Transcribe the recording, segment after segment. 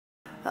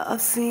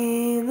I've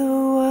seen the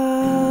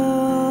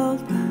world,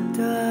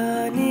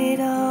 done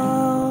it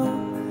all,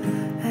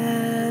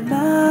 and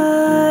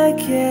my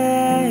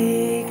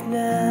cake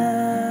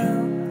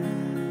now.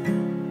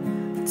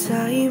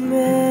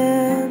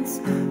 Diamonds,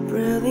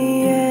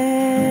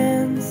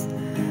 brilliance,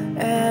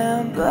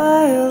 and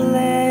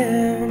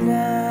violet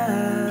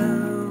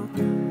now.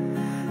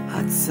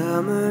 Hot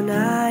summer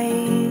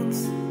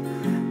nights,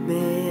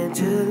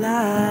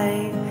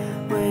 mid-July,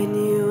 when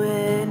you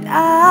and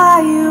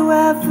I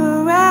were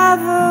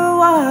forever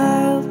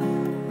wild.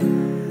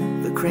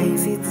 The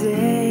crazy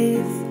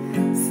days,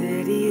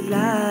 city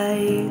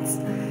lights,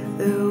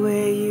 the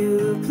way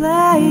you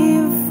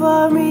play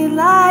for me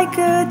like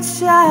a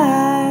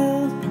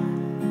child.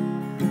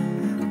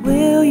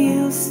 Will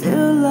you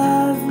still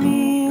love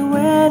me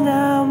when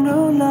I'm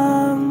no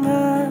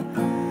longer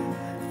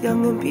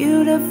young and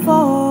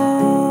beautiful?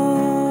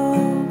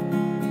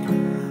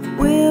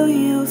 Will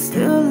you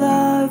still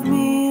love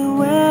me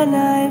when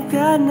I've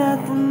got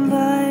nothing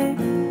but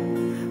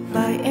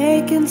my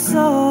aching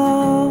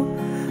soul?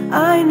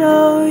 I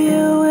know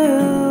you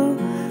will,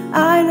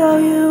 I know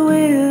you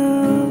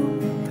will,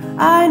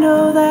 I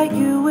know that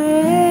you will.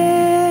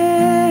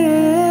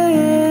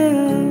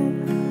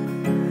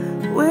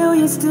 Will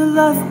you still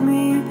love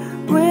me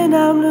when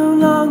I'm no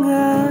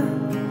longer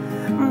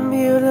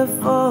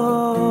beautiful?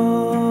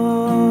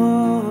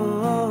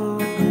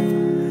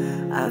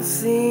 I've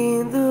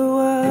seen the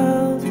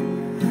world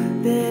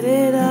lit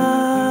it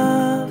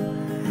up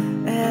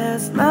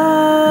as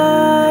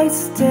my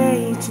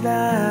stage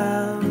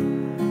now,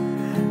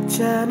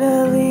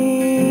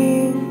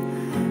 channeling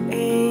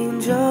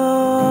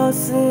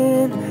angels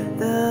in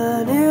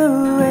the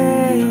new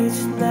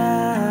age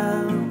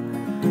now.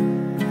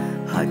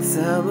 Hot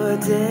summer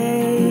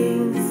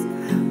days,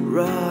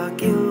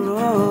 rock and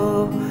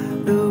roll,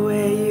 the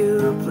way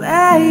you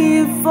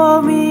play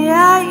for me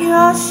at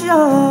your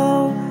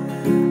show.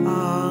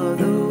 All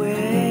the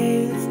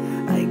ways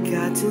I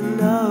got to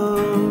know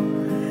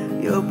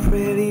your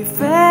pretty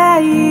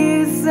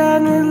face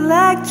and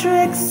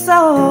electric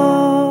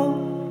soul.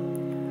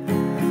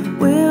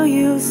 Will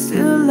you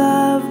still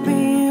love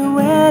me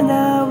when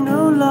I'm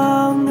no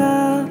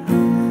longer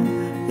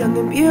young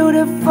and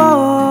beautiful?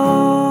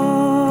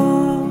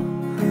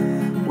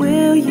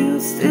 Will you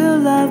still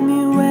love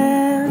me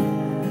when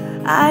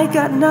I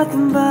got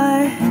nothing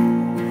but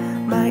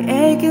my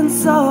aching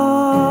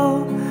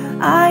soul?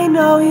 I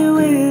know you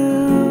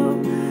will,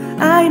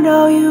 I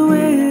know you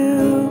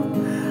will,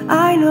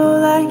 I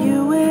know that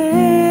you will.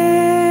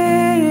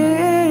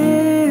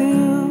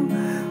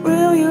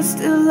 Will you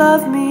still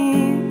love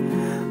me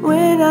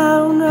when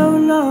I'm no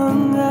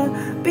longer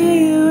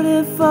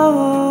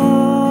beautiful?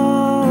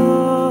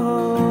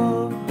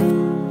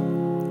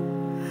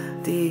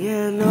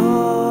 Dear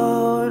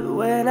Lord,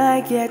 when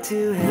I get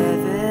to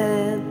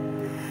heaven,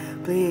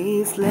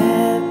 please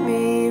let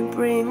me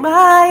bring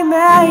my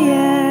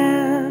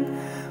man.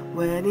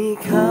 When he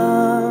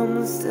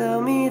comes,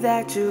 tell me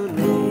that you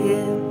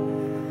live.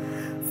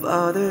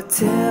 Father,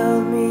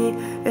 tell me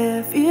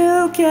if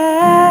you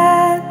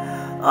can.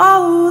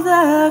 Oh,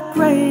 that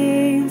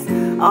grace,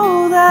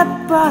 oh,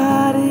 that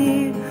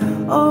body,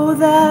 oh,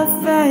 that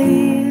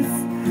face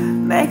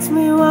makes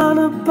me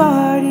wanna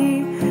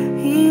party.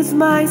 He's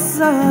my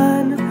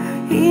sun,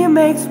 he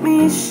makes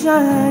me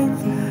shine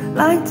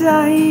like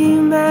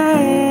diamonds.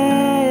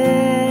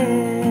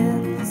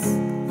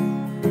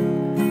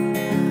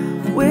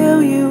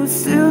 Will you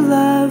still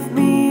love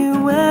me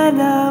when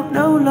I'm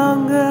no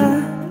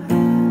longer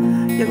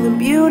young and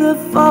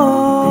beautiful?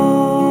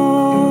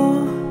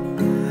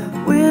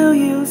 Will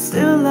you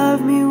still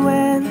love me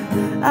when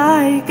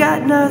I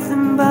got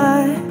nothing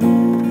but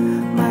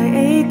my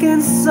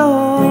aching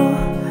soul?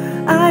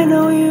 I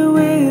know you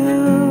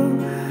will,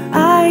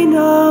 I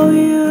know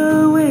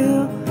you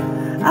will,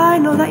 I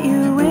know that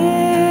you will.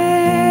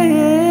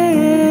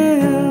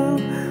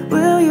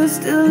 Will you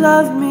still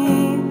love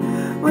me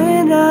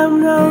when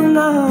I'm no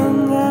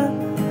longer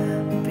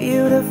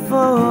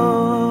beautiful?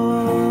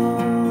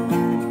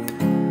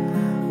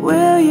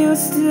 Will you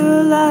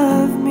still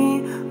love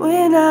me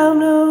when I'm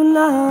no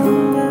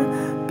longer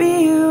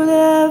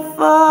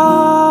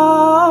beautiful?